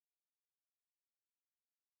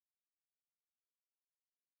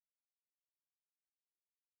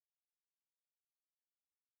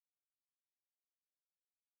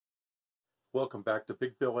Welcome back to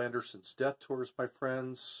Big Bill Anderson's Death Tours, my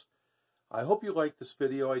friends. I hope you like this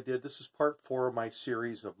video I did. This is part 4 of my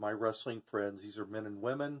series of my wrestling friends. These are men and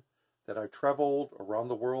women that I traveled around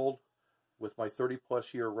the world with my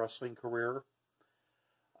 30-plus year wrestling career.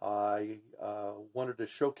 I wanted to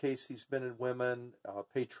showcase these men and women,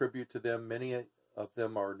 pay tribute to them. Many of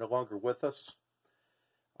them are no longer with us.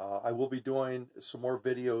 I will be doing some more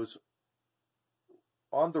videos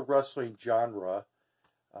on the wrestling genre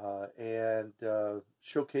and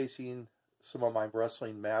showcasing some of my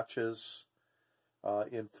wrestling matches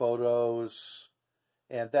in photos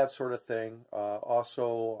and that sort of thing.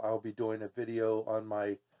 Also, I'll be doing a video on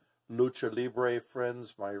my Lucha Libre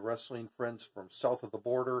friends, my wrestling friends from south of the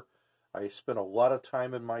border. I spent a lot of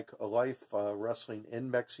time in my life wrestling in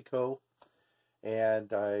Mexico,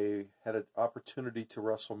 and I had an opportunity to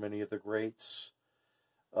wrestle many of the greats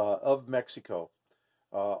of Mexico.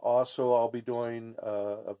 Also, I'll be doing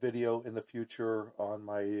a video in the future on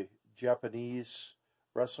my Japanese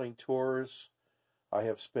wrestling tours. I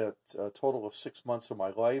have spent a total of 6 months of my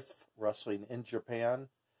life wrestling in Japan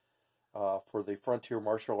for the Frontier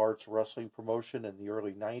Martial Arts Wrestling promotion in the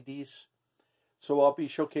early 90s. So I'll be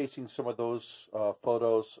showcasing some of those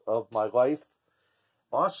photos of my life.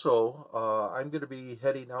 Also, I'm going to be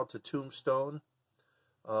heading out to Tombstone.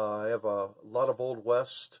 I have a lot of Old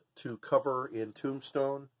West to cover in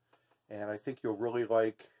Tombstone, and I think you'll really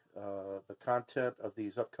like the content of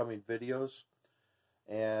these upcoming videos.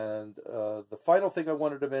 And the final thing I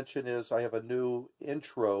wanted to mention is I have a new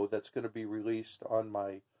intro that's going to be released on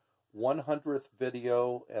my 100th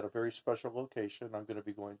video at a very special location I'm going to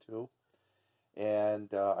be going to.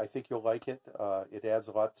 And I think you'll like it. It adds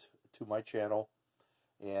a lot to my channel.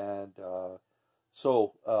 And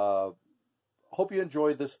hope you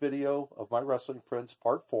enjoyed this video of my wrestling friends,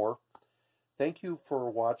 part 4. Thank you for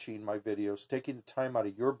watching my videos, taking the time out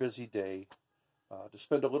of your busy day to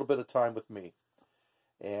spend a little bit of time with me.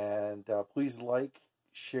 And please like,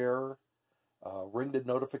 share, ring the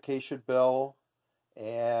notification bell,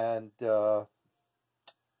 and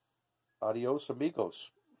adios,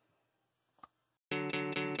 amigos.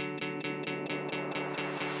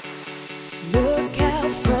 Look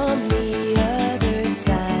out from the other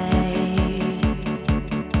side.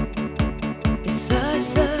 It's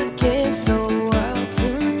us against the world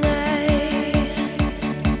tonight,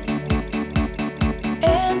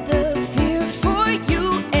 and the fear for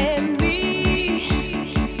you and me.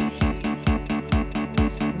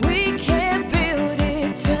 We can build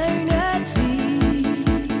eternity.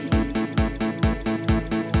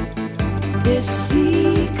 This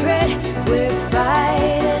secret we're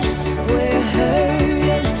fighting, we're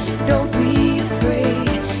hurting, don't be afraid.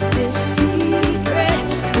 This secret,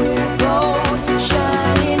 we're bold,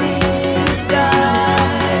 shining in the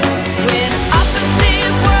dark. When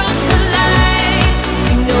opposite worlds collide,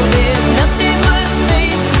 we know there's nothing but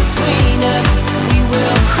space between us. We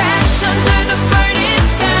will crash under the burning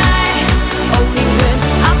sky, only when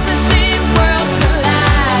opposite worlds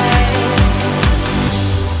collide.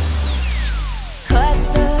 Cut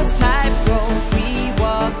the tightrope we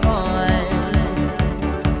walk on.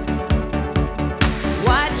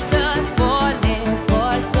 Watched us falling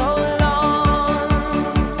for so long.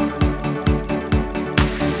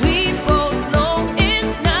 We both know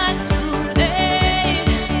it's not too late.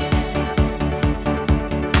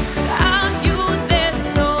 Without you, there's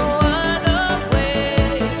no other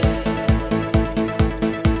way.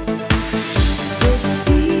 This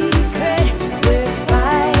secret, we're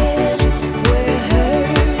fighting, we're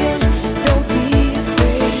hurting, don't be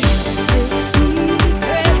afraid. This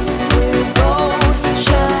secret, we're bold,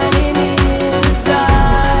 shining in the dark.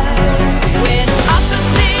 When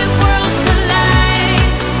opposite worlds collide,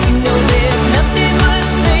 we know there's nothing but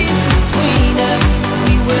space between us.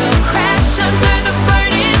 We will crash under the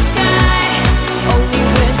burning sky, only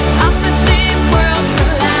when opposite worlds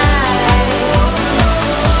collide.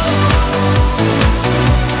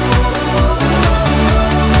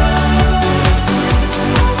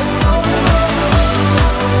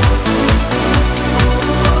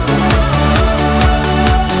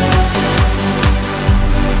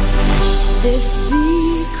 This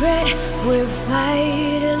secret, we're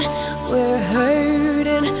fighting, we're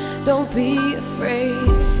hurting, don't be afraid.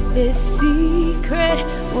 This secret,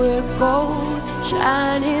 we're gold,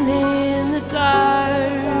 shining in the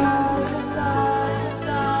dark.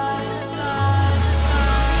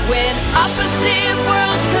 When opposite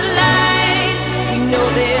worlds collide, we know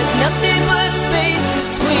there's nothing but space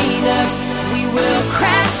between us. We will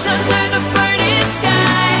crash under the burning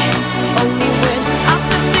sky, only when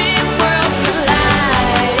opposite worlds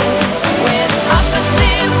collide. When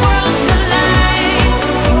opposite worlds collide,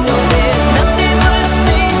 we know there's nothing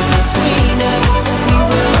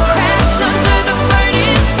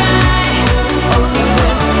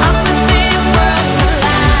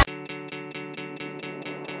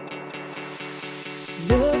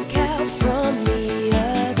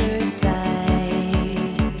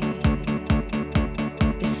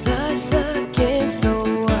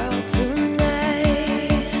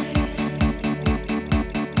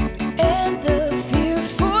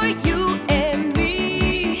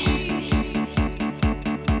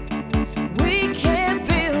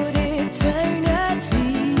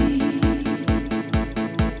eternity.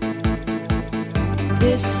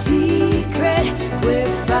 This secret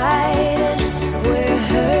we're fighting, we're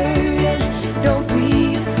hurting, don't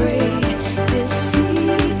be afraid. This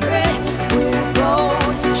secret we're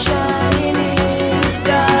gold, shining in the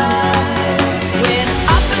dark. When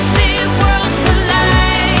opposite worlds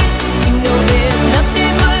collide, you know there's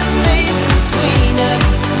nothing but space between us.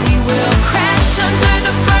 We will crash under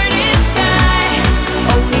the burning sky,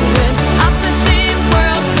 only when opposite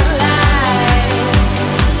worlds collide.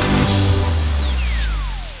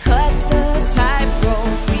 Cut the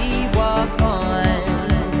tightrope we walk on.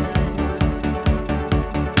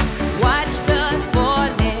 Watched us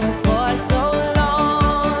falling for so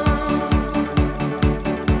long.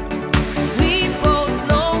 We both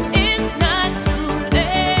know it's not too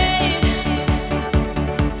late.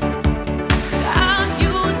 Without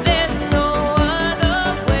you, there's no other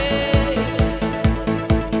way.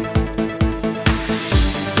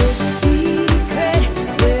 This secret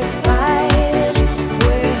we're fighting,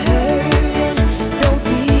 we're hurting, don't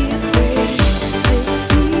be afraid. This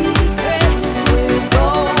secret we're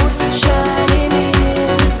gold, shining in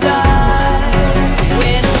the dark.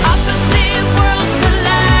 When opposite worlds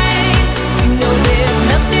collide, you know there's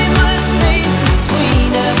nothing but space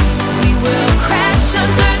between us. We will crash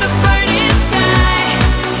under the burning sky,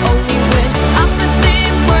 only when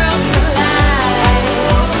opposite worlds collide.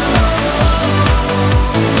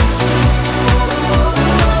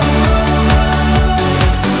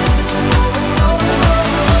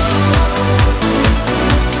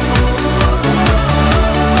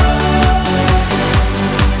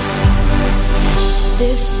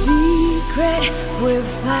 This secret we're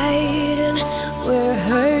fighting, we're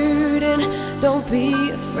hurting, don't be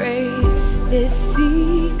afraid. This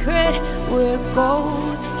secret we're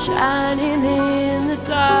gold, shining in the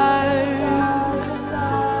dark.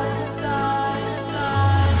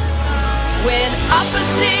 When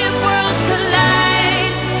opposite worlds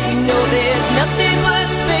collide, we know there's nothing but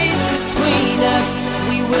space between us.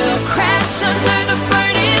 We will crash under the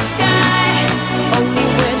burning sky, only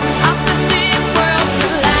when opposite worlds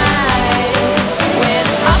collide. When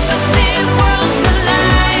opposite worlds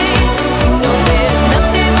collide, we know there's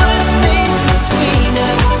nothing but space between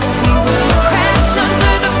us. We will crash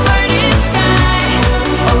under the burning sky,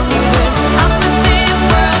 only when opposite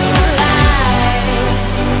worlds collide.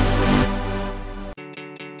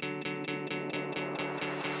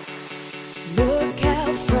 Look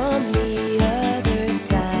out from the other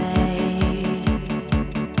side.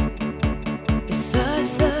 It's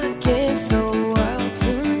us against the world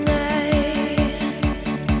tonight.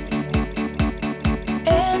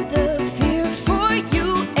 And the fear for you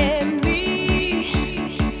and me.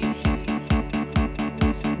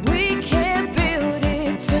 We can build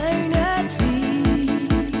eternity.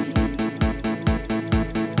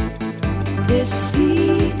 This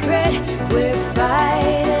secret we're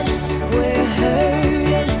fighting, we're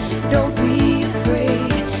hurting, don't be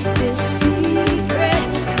afraid. This secret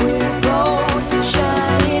we're gold,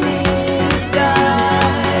 shining in the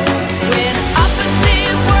dark. When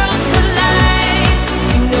opposite worlds collide,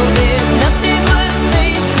 you know there's nothing but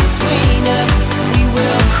space between us. We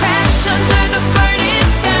will crash under the burning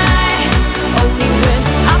sky, only when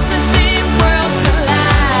opposite worlds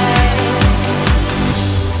collide.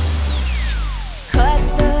 Cut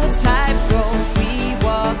the tightrope we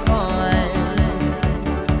walk on.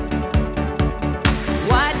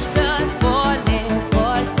 Watched us falling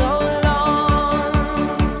for so long.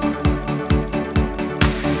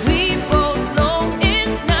 We both know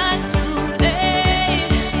it's not too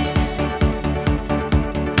late.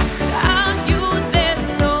 Without you, there's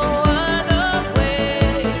no other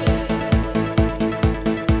way.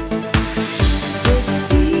 This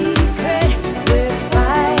secret we're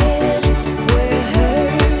fighting, we're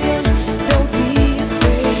hurting, don't be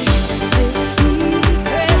afraid. This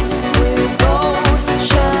secret we're gold,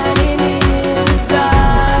 shining in the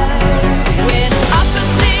dark. When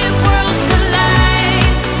opposite worlds collide,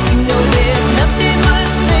 you know there's nothing but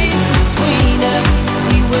space between us.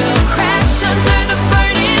 We will crash under the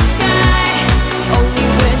burning sky, only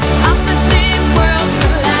when opposite worlds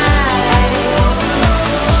collide.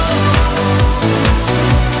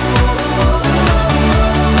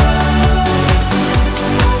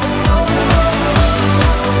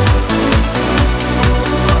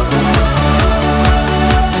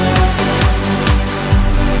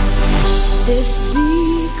 This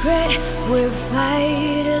secret we're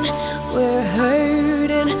fighting, we're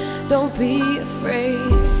hurting, don't be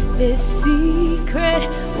afraid. This secret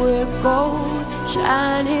we're gold,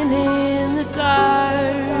 shining in the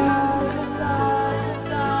dark.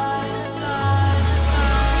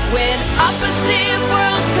 When opposite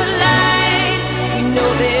worlds collide, we know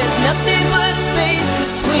there's nothing but space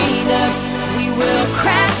between us. We will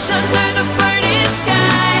crash under the burning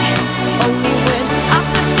sky. Only when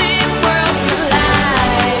opposite worlds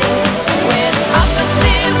collide. When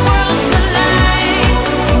opposite worlds collide,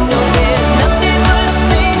 we know there's nothing but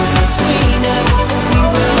space between us. We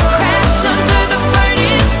will crash under the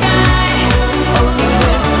burning sky. Only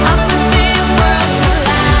when opposite worlds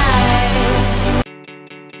collide.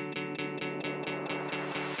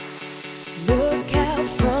 Look out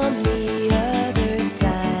from the other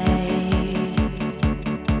side.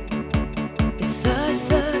 It's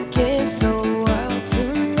us against the world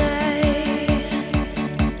tonight.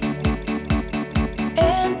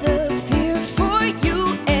 And the fear for you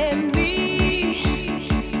and me.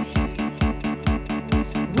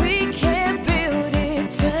 We can build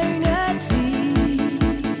eternity.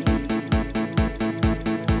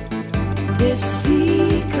 This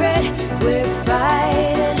secret we're fighting.